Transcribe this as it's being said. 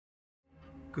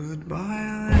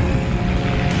Goodbye.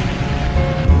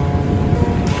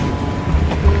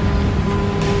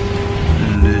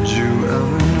 Did you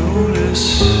ever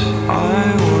notice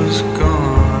I was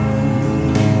gone?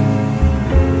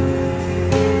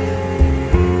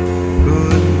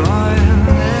 Goodbye.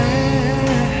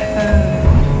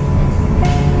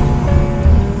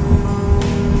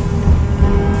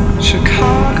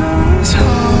 Chicago's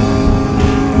home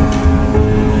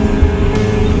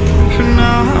for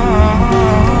now.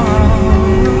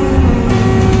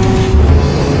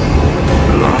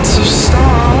 Lots of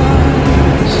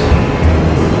stars,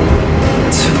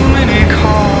 too many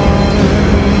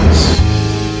cars,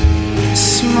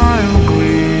 smile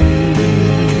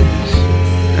gleams,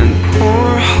 and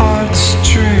poor hearts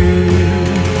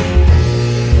dream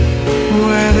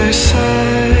where they say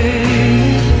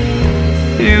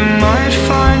you might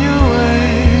find your way.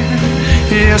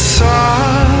 Yes, I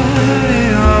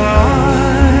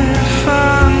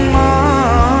found mine.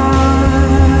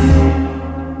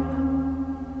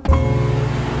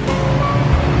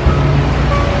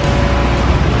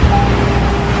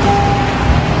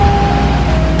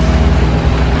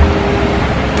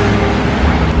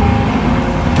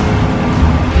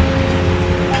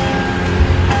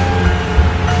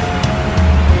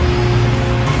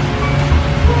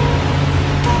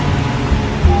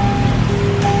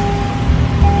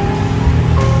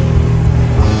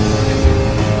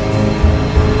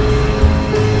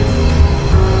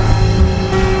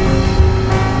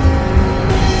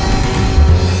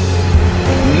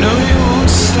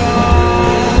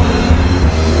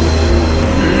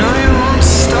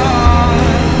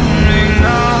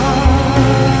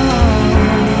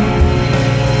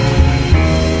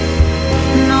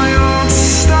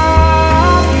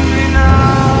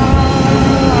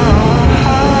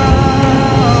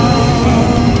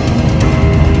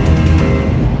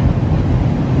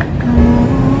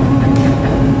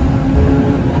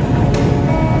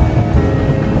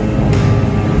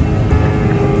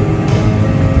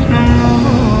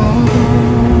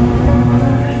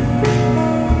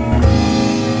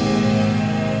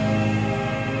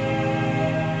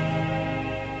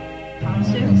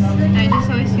 I just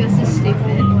always feel so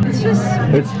stupid.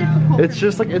 It's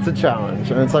just like, it's a challenge,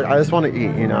 and it's like, I just want to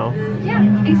eat, you know? Yeah,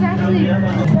 exactly.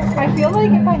 I feel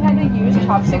like if I had to use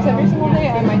chopsticks every single day,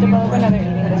 I might develop another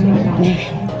eating disorder.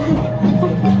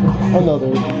 Another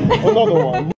one.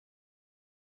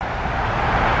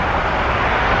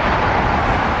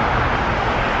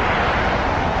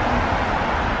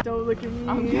 Don't look at me.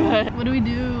 I'm good. What do we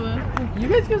do? You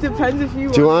guys can. Depends if you.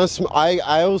 Do you want to?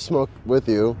 I will smoke with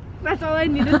you. That's all I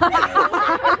needed to say.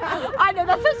 I know,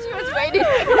 that's what she was waiting.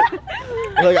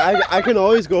 Like I can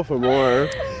always go for more.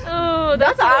 Oh,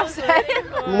 that's awesome.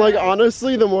 Like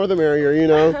honestly, the more the merrier, you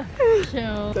know.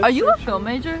 Chill. Are you a film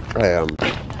major? I am.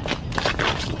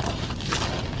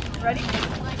 Ready?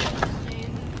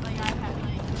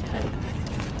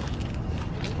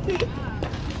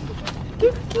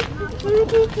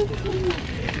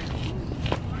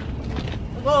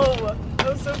 Whoa, that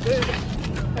was so good.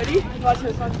 Ready? Watch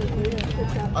this, watch this.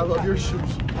 I love your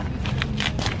shoes.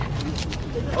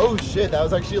 Oh shit, that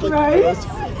was actually like. Right?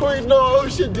 Wait, no, oh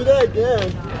shit, do that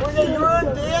again. Oh yeah,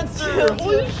 you're a dancer.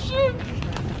 Holy shit.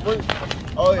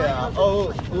 Oh yeah.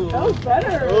 Oh. Ooh. That was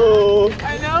better. Oh.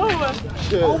 I know.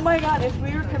 Shit. Oh my god, if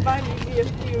we were combined,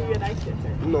 we'd be a nice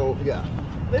dancer. No. Yeah.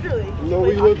 Literally. No,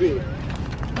 we would be.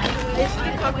 They should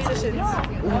do competitions.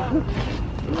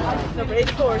 Number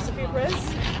 84, Sophia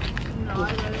Press.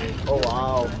 Oh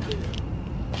wow.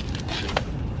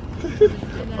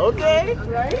 Okay.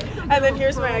 Right? And then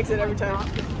here's my exit every time.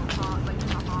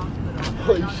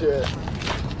 Holy shit.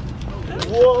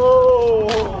 Whoa.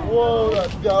 Whoa.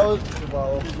 That was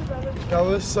wow. That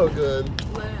was so good.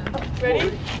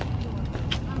 Ready?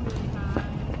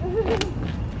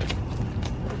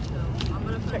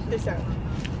 Check this out.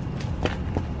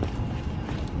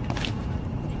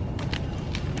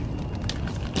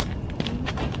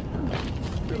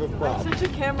 I'm such a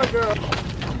camera girl.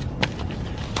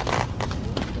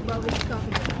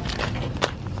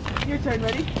 Your turn,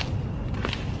 ready?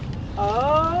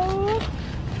 Oh.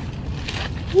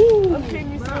 Woo. Okay,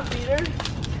 Mr. Peter.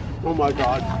 Oh my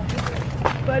god.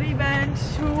 Buddy bench.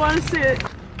 Who wants to sit?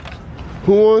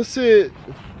 Who wants it?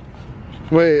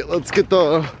 Wait, let's get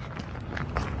the.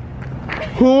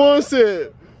 Who wants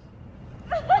it?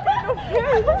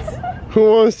 Who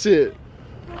wants it?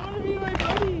 I want to be my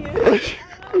buddy.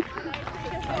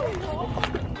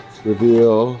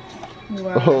 Reveal.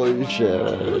 Wow. Holy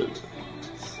shit.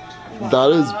 That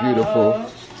is beautiful.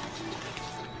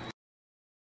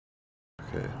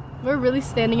 Okay. We're really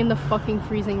standing in the fucking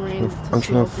freezing rain. I'm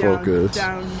trying to focus.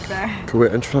 Down, back.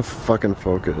 Wait, I'm trying to fucking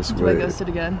focus. Do I go sit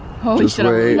again? Holy Just shit,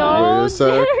 wait, no, wait a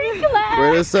sec.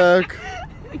 Wait a sec.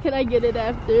 Can I get it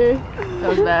after? That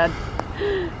was bad.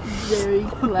 Jerry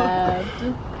clapped.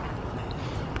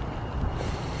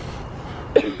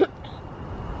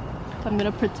 I'm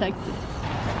gonna protect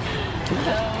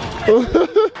it.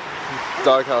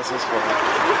 Doghouse is fun.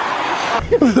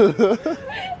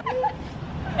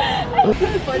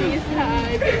 Funniest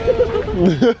time,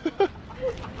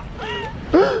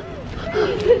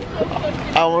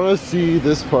 I want to see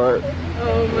this part.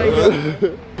 Oh my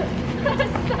god.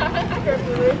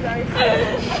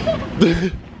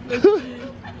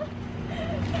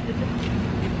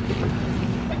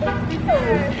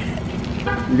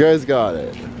 You guys got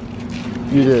it.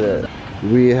 You did it.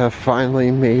 We have finally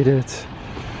made it.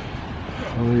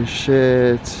 Holy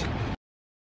shit.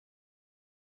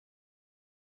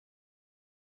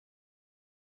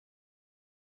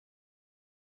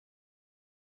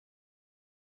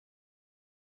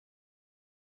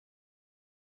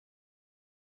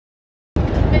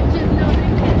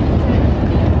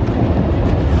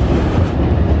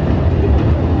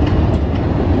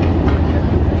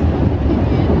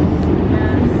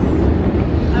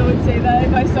 I would say that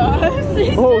if I saw us.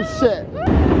 Oh shit.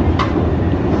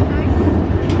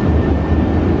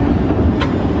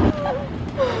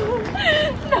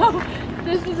 No,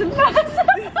 this is impossible.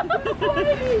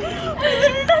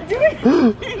 We're not doing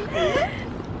anything.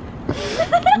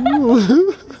 This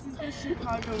is the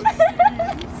Chicago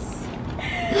experience.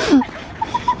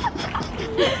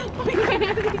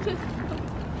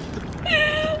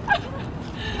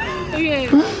 Okay.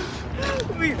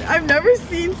 Wait, I've never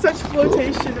seen such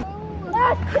flotation.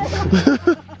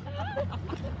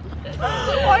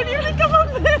 Why do you even come up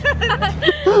there?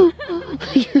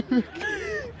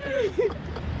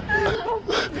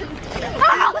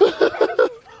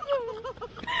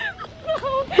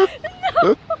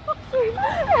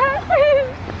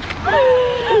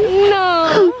 No.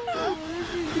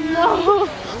 No.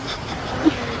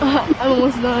 I'm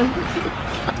almost done.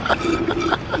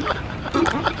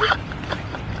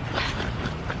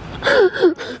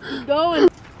 Going.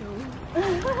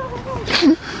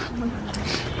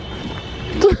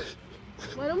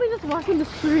 Why don't we just walk in the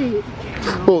street?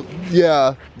 Well,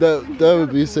 yeah, that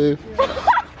would be safe.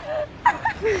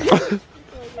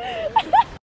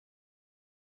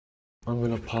 I'm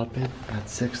gonna pop in at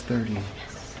 6:30.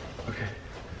 Okay.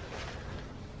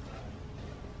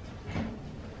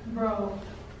 Bro,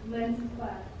 lens is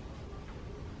flat.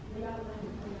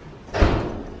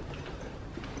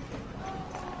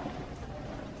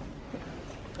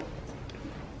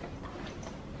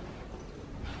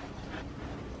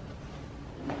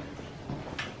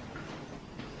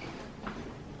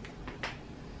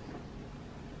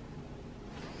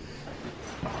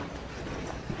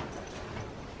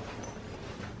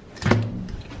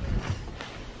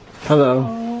 Hello.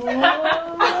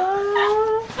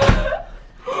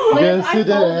 Yes, you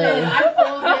did. I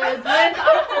folded. Lens, I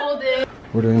folded.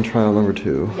 We're doing trial number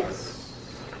 2. Yes.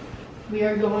 We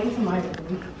are going to my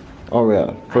room. Oh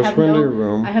yeah. First we're in your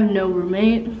room. I have no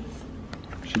roommate.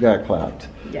 She got clapped.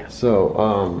 Yeah.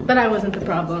 So, But I wasn't the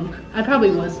problem. I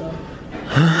probably was though.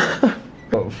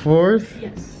 Fourth?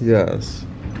 Yes. Yes.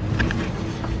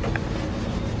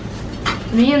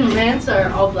 Me and Lance are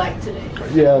all black today.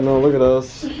 Yeah, no, look at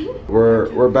us.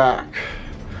 We're back.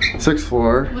 6th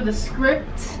floor. With a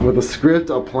script. With a script,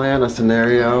 a plan, a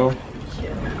scenario.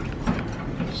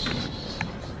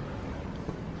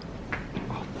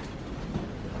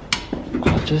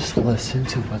 I'll just listen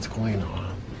to what's going on.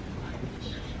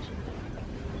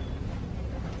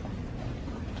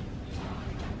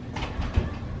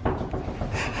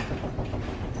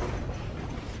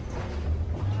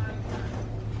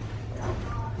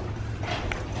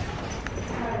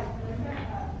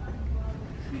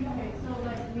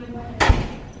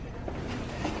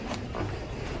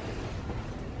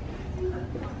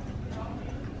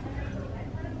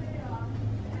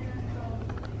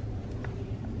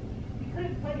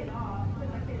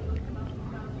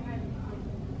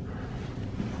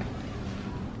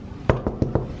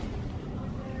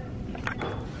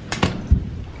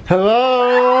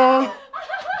 Hello?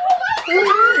 It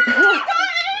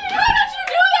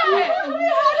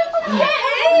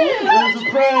was a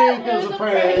prank, it was a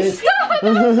prank.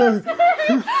 Are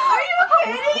you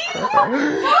kidding? Why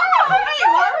were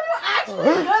you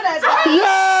actually good at that?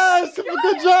 Yes!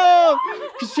 Good job!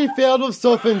 Because she failed with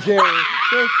Soph and Jerry.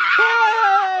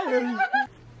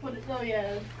 Oh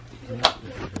yeah.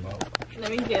 Let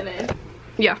me get it.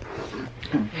 Yeah.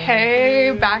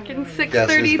 Hey, back in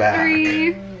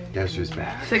 6:33. Guess who's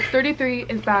back? 6:33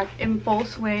 is back in full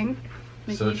swing.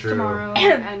 So Mickey's true. tomorrow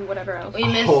and whatever else. We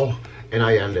missed. Oh, and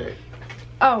Allende.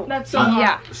 Oh, That's so hot.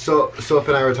 yeah. So Soph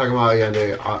and I were talking about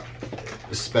Allende,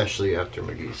 especially after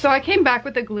McGee's. So I came back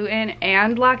with the gluten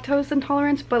and lactose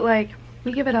intolerance, but like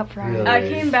we give it up for Really? I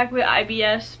came back with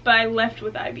IBS, but I left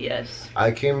with IBS.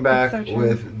 I came back That's so true.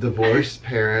 with divorced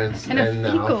parents And and,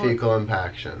 a now fecal. fecal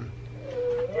impaction.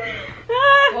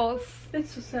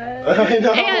 It's so sad. I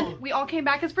know. And we all came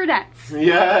back as brunettes.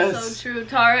 Yes. So true.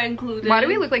 Tara included. Why do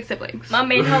we look like siblings? My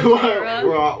main help,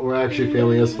 Tara. we're actually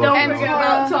family as fuck. And now. forget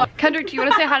about Tara. Kendrick, do you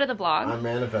want to say hi to the vlog? I'm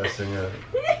manifesting it.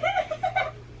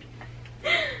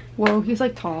 Whoa, he's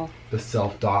like tall. The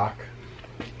self-doc.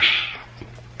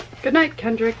 Good night,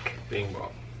 Kendrick. Bing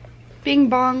bong. Bing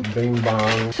bong. Bing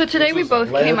bong. So today we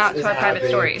both came out to our private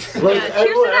stories. Look, Yeah, cheers to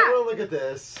everyone, that. everyone look at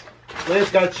this.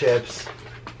 Lance got chips.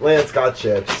 Lance got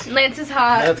chips. Lance is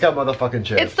hot. Lance got motherfucking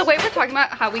chips. It's the way we're talking about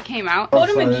how we came out. Go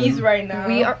to McGee's right now.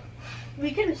 We are.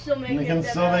 We can still make We can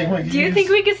still make McGee's. Do you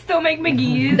think we could still make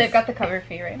McGee's? They've got the cover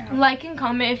fee right now. Like and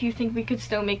comment if you think we could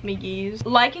still make McGee's.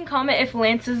 Like and comment if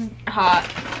Lance is hot.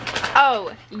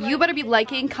 Oh, you better be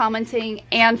liking, commenting,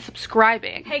 and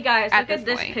subscribing. Hey guys, At look at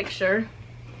this this point. picture.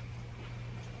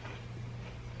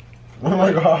 Oh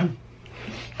my god.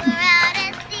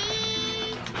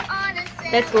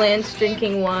 That's Lance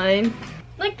drinking wine.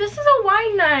 Like, this is a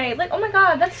wine night. Like, oh my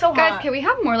god, that's so Guys, hot. can we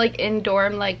have more like indoor,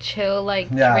 like chill, like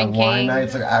Yeah, drinking? wine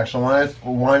nights, like actual wine nights.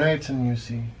 Wine nights in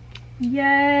UC.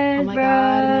 Yes, Oh my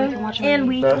god, and we can watch a And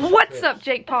movie. we... That's What's it. up,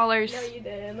 Jake Paulers? No, you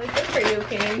did. Like, that's pretty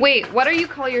okay. Wait, what do you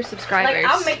call your subscribers?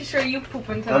 Like, I'm making sure you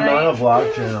pooping I'm not tonight. a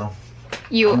vlog channel.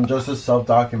 you. I'm just a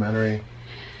self-documentary.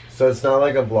 So it's not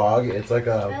like a vlog. It's like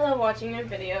I a. love watching your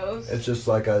videos. It's just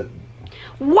like a.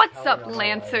 What's up,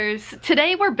 Lancers?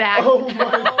 Today we're back. Oh my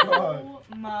god.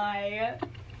 Oh my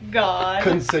god.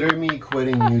 Consider me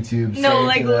quitting YouTube. No, saying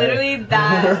like today. literally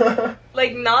that.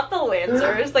 Like, not the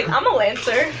Lancers. Like, I'm a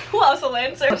Lancer. Who else a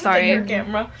Lancer? I'm sorry. Take your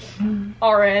camera.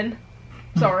 RN.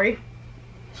 Sorry.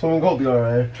 Someone called the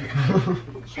RA.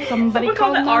 Somebody Someone called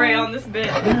call it RA on this bit.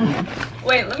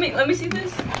 Wait, let me see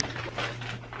this.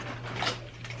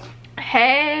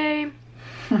 Hey.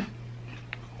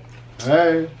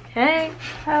 Hey. Hey.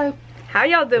 Hello. How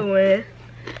y'all doing?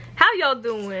 How y'all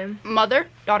doing? Mother,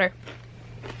 daughter.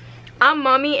 I'm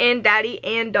mommy and daddy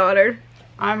and daughter.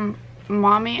 I'm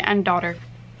mommy and daughter.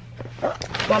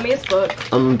 Mommy as fuck.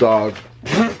 I'm a dog.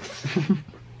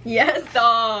 Yes,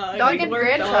 dog. Dog Big and word,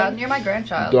 grandchild. dog. You're my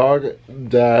grandchild. Dog,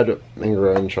 dad, and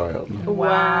grandchild.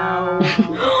 Wow.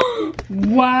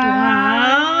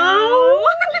 Wow.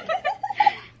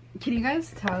 Can you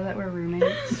guys tell that we're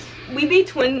roommates? We be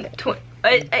twin.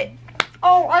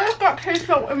 Oh, I just got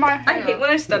queso in my I hate when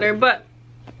I stutter, but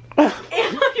and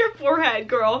on your forehead,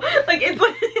 girl. Like it's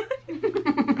like.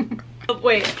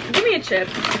 Wait, give me a chip.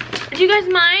 Do you guys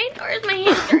mind, or is my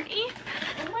hand dirty?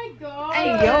 Oh my god.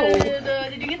 Hey yo.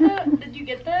 Did you get that? Did you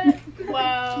get that?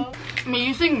 Wow. I'm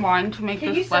using wine to make Can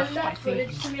you this less send that spicy.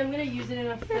 footage to me? I'm gonna use it in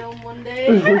a film one day.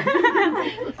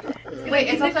 Wait,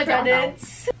 it's upside down now.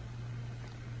 credits.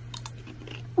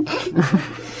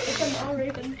 It's an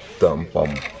R-rated. Dumb bum.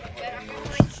 When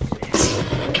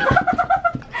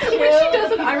she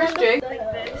does an Irish jig. Like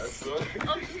this.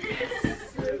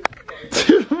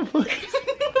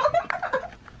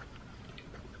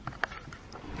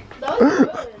 That was good.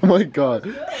 Oh my god.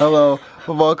 Hello.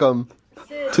 Welcome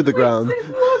to the ground.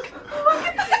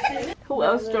 Who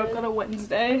else drunk on a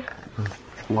Wednesday?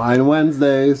 Wine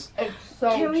Wednesdays. It's so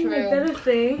Can we make true. that a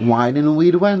thing? Wine and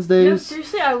weed No, Wednesdays.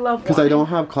 seriously, I love Because I don't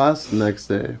have class the next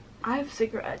day. I have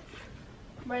cigarettes.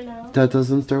 Right now. That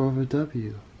doesn't start with a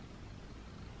W.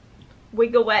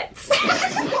 Wiggawets.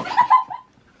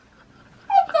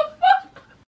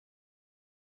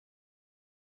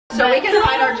 So we can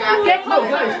hide our jacket. Get close.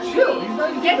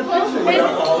 Get close. Is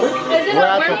it We're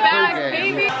at we're the back, pregame.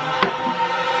 baby.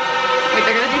 Wait,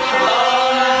 they're gonna do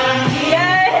shots.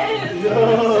 Yes!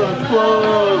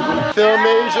 Close. Film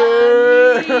major.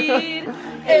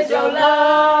 Is your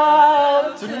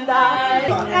love tonight?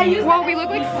 Well, we look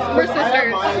like we're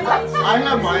sisters. I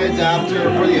have my adapter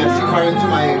for the SD card into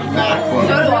my MacBook.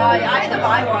 So do I. I had to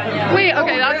buy one. Yeah. Wait,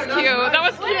 okay, that's cute. That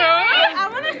was cute. I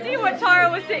want to see what Tara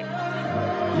was saying.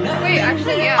 Wait,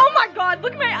 actually, yeah. Oh my god,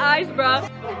 look at my eyes, bro.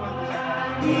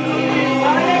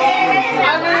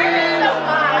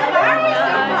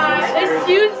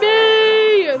 Excuse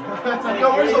me.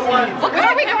 Look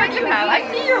at every card you have.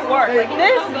 I see your work. Like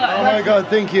this. Oh my god,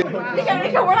 thank you.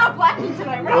 Nika, we're not blacking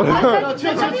tonight. We're not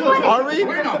blacking. Are we?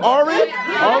 Are we?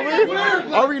 Are we?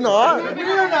 Are we not?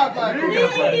 We're not black. We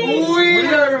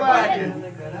are black.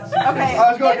 Okay.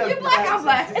 Let's go If you black, I'm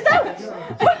black. Is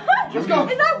that? Let's go.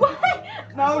 Is that what?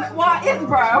 No, what is,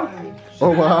 bro?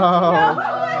 Oh wow.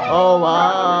 Oh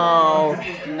wow.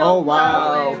 Oh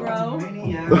wow.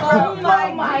 Oh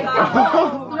my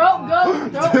god. Throat go.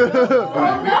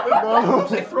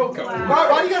 Throat go.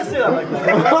 Why do you gotta say that like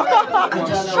that?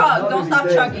 Just chug. Don't stop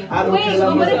chugging. Wait,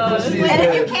 and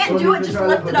if you can't do it, just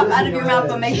lift it up out of your mouth,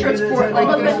 but make sure it's for like.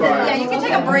 Yeah, you can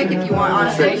take a break if you want.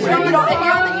 Honestly, if you don't think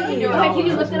you can do it. Can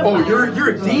you lift it up? Oh, you're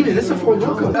a demon. This is for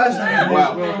Loco.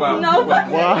 Wow. No.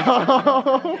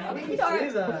 Wow.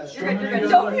 You're good.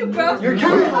 Don't you, bro? You're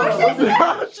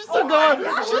good. She's still going.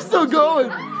 She's still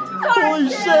going. Holy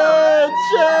shit!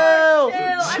 Chill.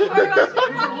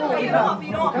 You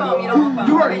don't foam.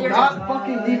 You are not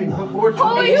fucking leaving before.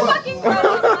 Oh, you fucking bro.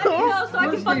 Let me know so I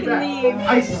can fucking leave.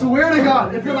 I swear to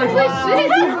God, if you're like.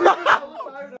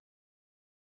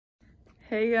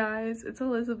 Hey guys, it's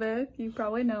Elizabeth. You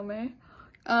probably know me.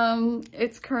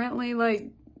 It's currently like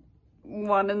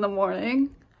 1 in the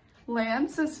morning.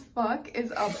 Lance as fuck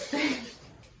is upstairs.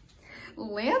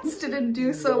 Lance didn't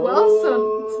do so well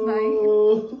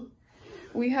tonight.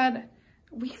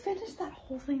 We finished that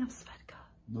whole thing of Svedka.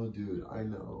 No, dude, I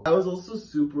know. I was also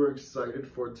super excited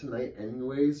for tonight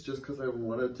anyways, just because I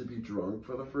wanted to be drunk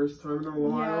for the first time in a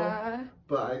while. Yeah.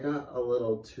 But I got a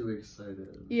little too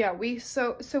excited. Yeah, we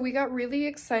got really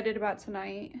excited about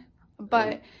tonight.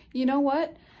 But you know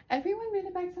what? Everyone made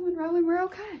it back to Monroe and we're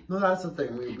okay. No, that's the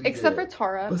thing. We Except for did.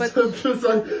 Tara. But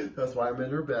that's why I'm in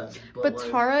her bed. But like,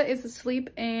 Tara is asleep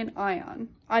in Ion.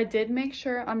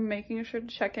 I'm making sure to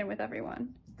check in with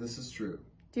everyone. This is true.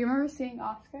 Do you remember seeing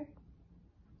Oscar?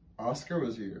 Oscar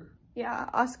was here. Yeah,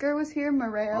 Oscar was here,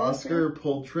 Maria was Oscar here.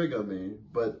 Pulled trig on me,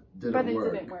 but it didn't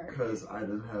work. Because I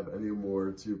didn't have any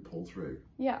more to pull trig.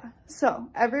 Yeah, so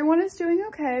everyone is doing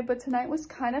okay, but tonight was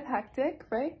kind of hectic,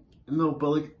 right? No, but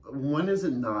like, when is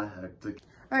it not hectic?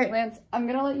 All right, Lance, I'm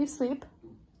gonna let you sleep.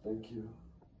 Thank you.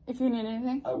 If you need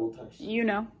anything. I will text you. You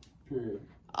know. Period.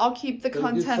 I'll keep the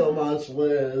content. Thank you so much,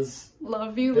 Liz.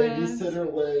 Love you, Liz.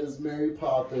 Babysitter Liz. Mary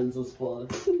Poppins was fun.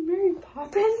 Mary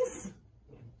Poppins?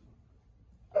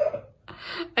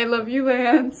 I love you,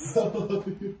 Lance. I love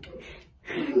you.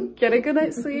 Get a good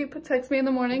night's sleep, text me in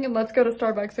the morning, and let's go to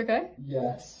Starbucks, okay?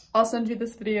 Yes. I'll send you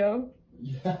this video.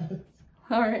 Yes.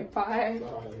 All right, bye.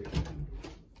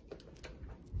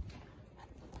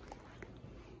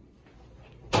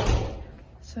 Bye.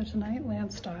 So tonight,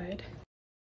 Lance died.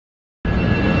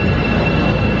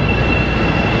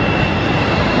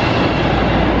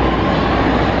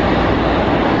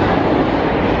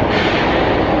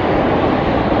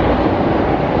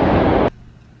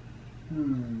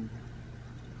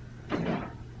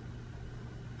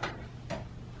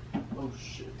 Oh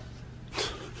shit.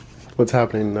 What's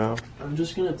happening now? I'm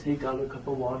just gonna take out a cup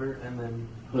of water and then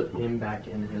put him back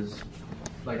in his...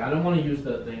 Like, I don't want to use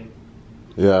that thing.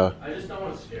 Yeah. I just don't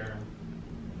want to scare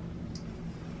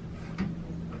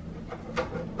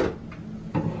him.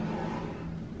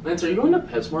 Lance, are you going to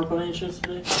PetSmart by any chance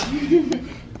today?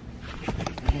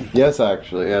 Yes,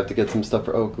 actually. I have to get some stuff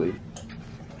for Oakley.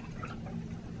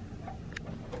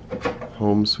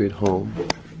 Home sweet home.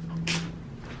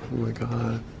 Oh my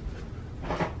god.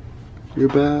 You're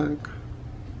back.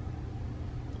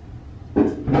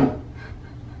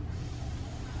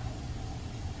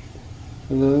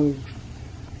 Hello.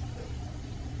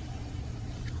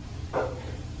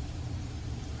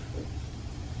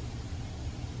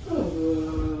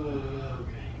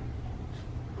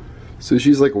 So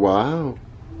she's like, wow.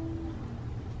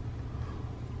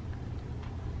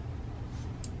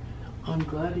 I'm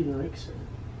glad he likes it.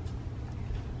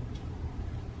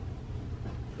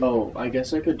 Oh, I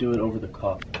guess I could do it over the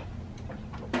cup.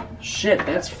 Shit,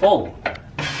 that's full.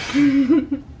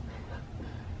 I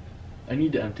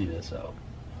need to empty this out.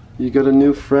 You got a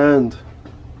new friend.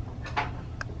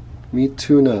 Meet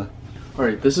Tuna.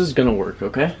 Alright, this is gonna work,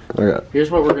 okay? Okay. Here's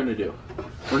what we're gonna do.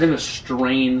 We're gonna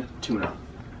strain tuna.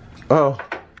 Oh,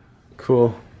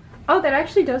 cool. Oh, that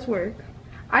actually does work.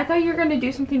 I thought you were gonna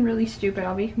do something really stupid,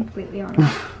 I'll be completely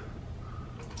honest.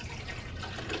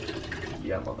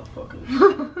 Yeah,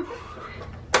 motherfuckers.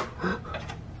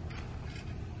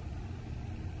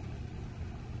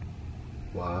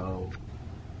 Wow.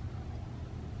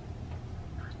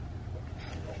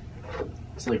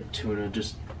 It's like tuna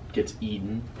just gets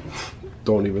eaten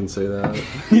Don't even say that.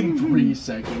 in 3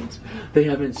 seconds. They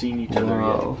haven't seen each other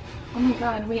Wow. Oh my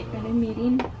god, wait, are they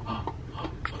meeting?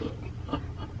 yet.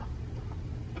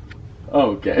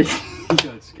 Okay. He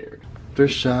got scared. They're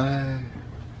shy.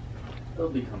 They'll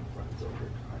become friends over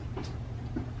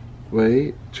time.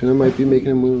 Wait, Tuna might be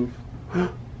making a move.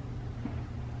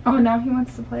 Oh, now he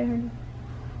wants to play her.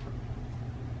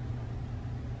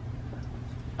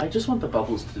 I just want the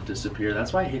bubbles to disappear.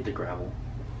 That's why I hate the gravel.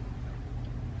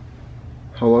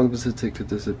 How long does it take to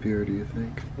disappear, do you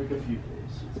think? Like a few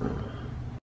days.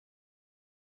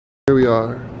 Here we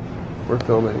are. We're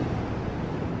filming.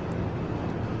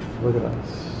 Look at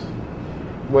us.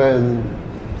 When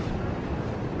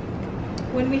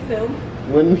we film.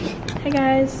 When we... Hey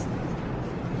guys,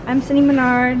 I'm Cindy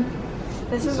Menard.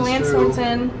 This is Lance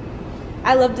Sorenson.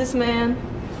 I love this man.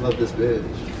 Love this bitch.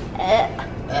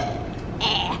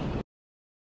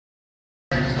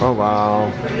 Oh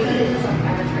wow.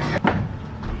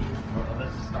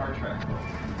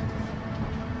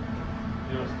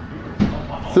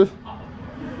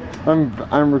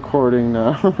 I'm recording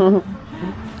now.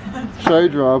 Should I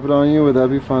drop it on you? Would that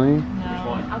be funny? No,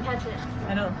 I'll catch it.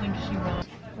 I don't think she will.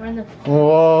 We're in the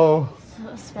Whoa.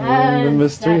 suspense. We're in the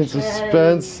mystery and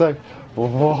suspense section.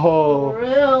 Whoa.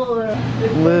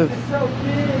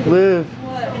 Liv.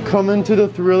 Come into the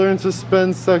thriller and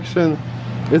suspense section.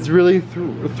 It's really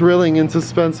thrilling and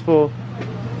suspenseful.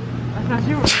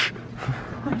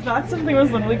 I thought something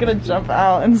was literally gonna jump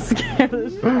out and scare the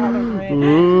shit out of me.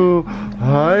 Ooh.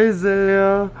 Hi,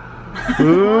 Zaya.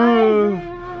 Ooh.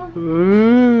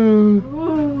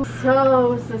 Ooh.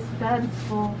 So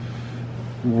suspenseful.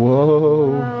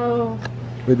 Whoa.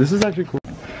 Wait, this is actually cool.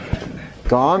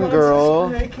 Gone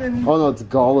Girl. Oh no, it's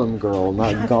Gollum Girl,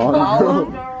 not Gone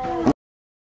Girl.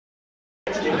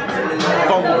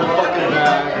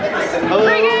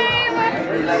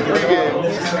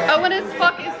 Owen as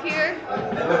fuck is here.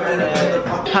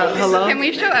 Hello? Can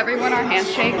we show everyone our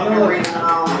handshake?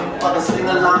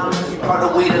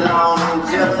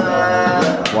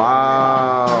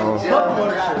 Wow.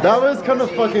 That was kind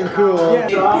of fucking cool.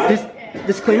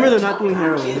 Disclaimer, they're not doing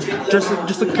heroin. Just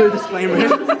a clear disclaimer.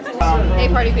 Hey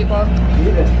party people.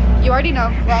 You already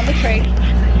know, we're on the train.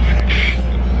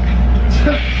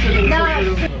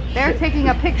 They're taking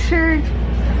a picture.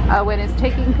 Owen is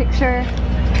taking picture.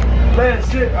 Man,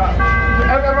 shit.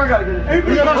 Everyone gotta get it.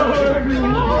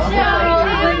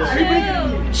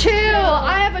 Chill.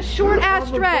 I have a short ass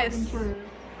dress.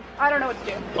 I don't know what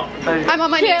to do. I'm on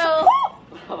my knees.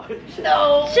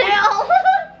 No. Chill.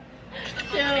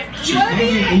 No,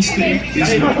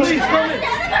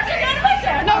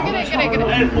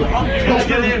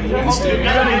 get it.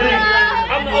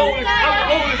 I'm the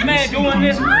oldest man doing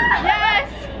this. Yes.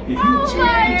 Oh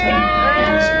my God.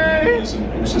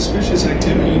 Suspicious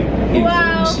activity.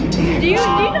 Wow. Do you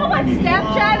know what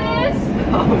Snapchat is?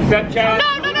 Snapchat?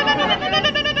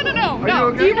 No.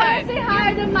 Do you want to say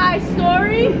hi to my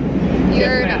story?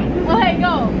 You're no. Okay,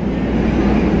 go.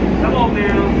 Come on,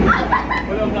 man.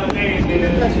 What else my name is?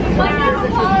 What's your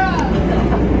Laura?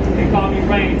 They call me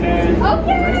Rain, man.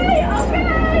 Okay.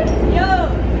 Yo.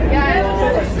 Guys.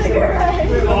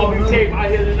 We're gonna be tape out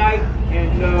here tonight,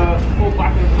 and hope I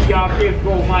can see y'all kids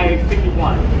go my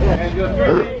 51. And the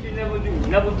first thing you never do,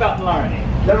 never stop learning.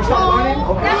 Never stop learning?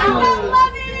 Never stop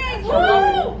loving. Woo!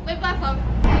 Live, laugh, love.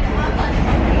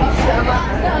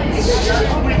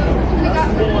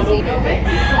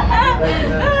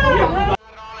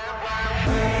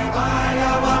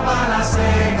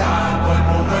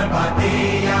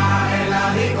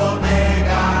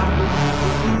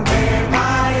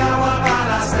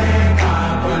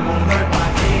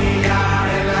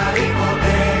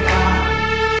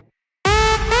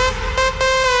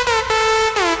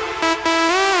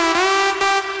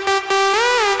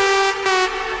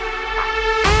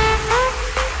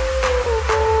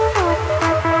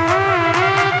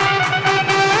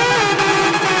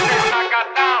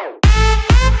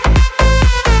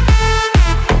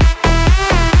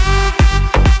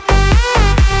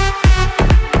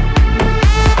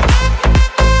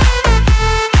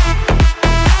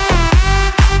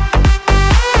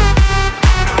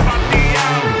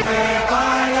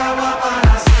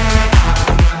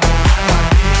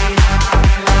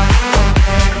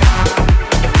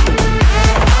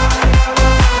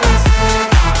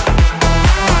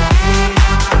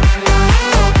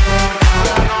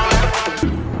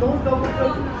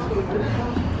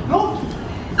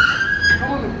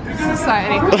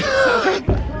 Society.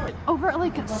 Over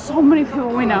like so many people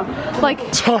we know.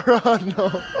 Like Tara,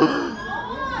 no.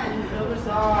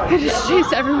 I just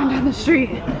chased everyone down the street.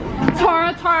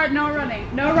 Tara, no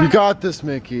running. No running. You got this,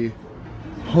 Mickey.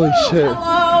 Holy shit.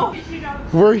 Hello.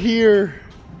 We're here.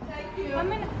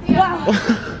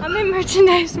 I'm in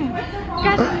merchandise.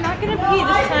 Guys, I'm not gonna pee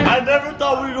this time. I never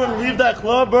thought we were gonna leave that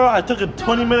club, bro. I took a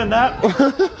 20-minute nap.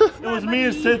 It was me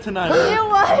and Sid tonight. It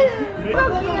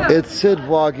was. It's Sid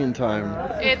vlogging time.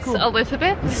 It's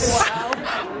Elizabeth.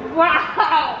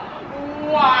 Wow.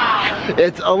 Wow.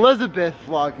 It's Elizabeth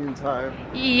vlogging time.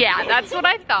 Yeah, that's what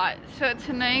I thought. So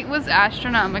tonight was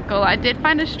astronomical. I did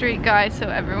find a street guy so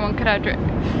everyone could have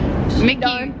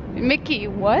Mickey,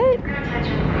 what?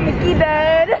 Mickey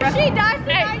dead. She dies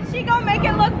tonight, she gonna make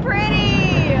it look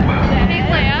pretty. Hey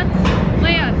Lance,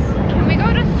 can we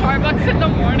go to Starbucks in the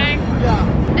morning? Yeah.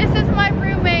 This is my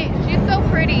roommate. She's so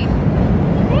pretty.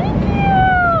 Thank you.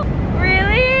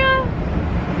 Really?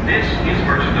 This is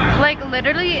merchandise. Like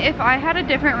literally, if I had a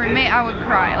different roommate, I would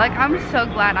cry. Like I'm so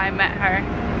glad I met her.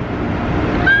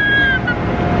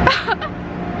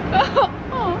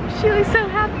 Oh, she looks so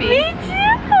happy. Me too.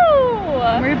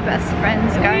 We're best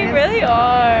friends, guys. We really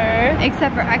are.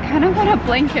 Except for I kind of want a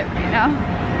blanket right now.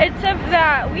 Except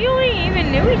that we only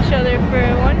even knew each other for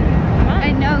 1 month.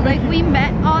 I know, like we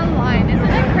met online. Isn't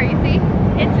it crazy?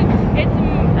 It's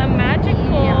a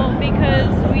magical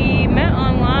because we met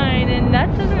online, and that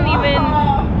doesn't even,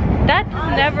 that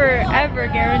never ever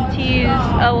guarantees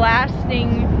a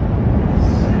lasting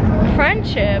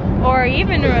friendship, or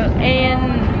even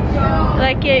in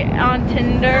like it on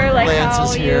Tinder, like Lance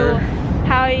is here.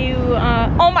 how you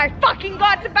oh my fucking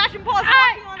god, Sebastian Paul is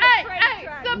walking on the train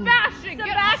track. Sebastian,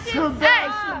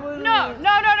 Sebastian, no.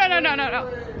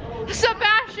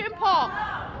 Sebastian Paul.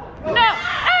 No,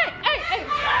 hey,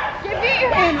 give me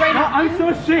your hand right now. I'm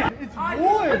so sick. It's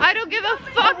wood. I don't give a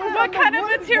fuck what kind of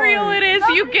material it is.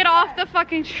 You get off the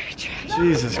fucking train.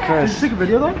 Jesus Christ. Did you take a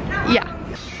video though? Yeah.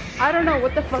 I don't know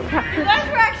what the fuck happened. You guys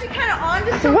were actually kind of on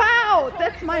to something. Wow,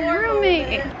 that's my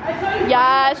roommate.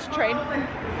 Yes, train.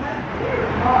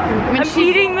 I'm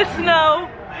eating the snow.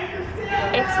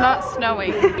 It's not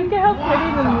snowing. Look at how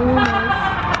pretty the moon is.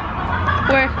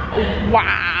 Where?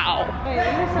 Wow. Wait,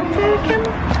 let me send it again.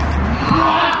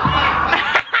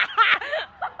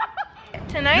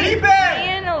 Tonight, me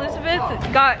and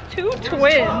Elizabeth got 2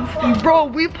 twins. Bro,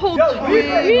 we pulled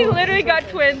twins. We literally got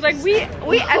twins. Like we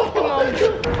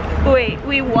Eskimo. Wait,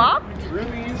 we walked?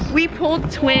 We pulled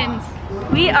twins.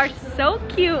 We are so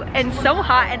cute and so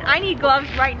hot, and I need gloves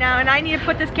right now, and I need to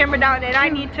put this camera down, and I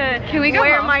need to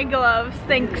wear my gloves.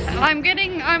 Thanks. I'm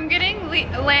getting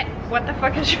what the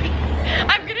fuck is your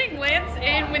I'm getting Lance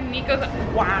in with Nico's.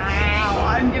 Wow,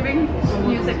 I'm giving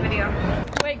music video.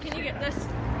 Wait, can you get this?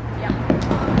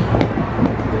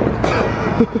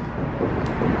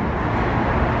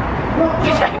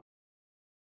 He's like,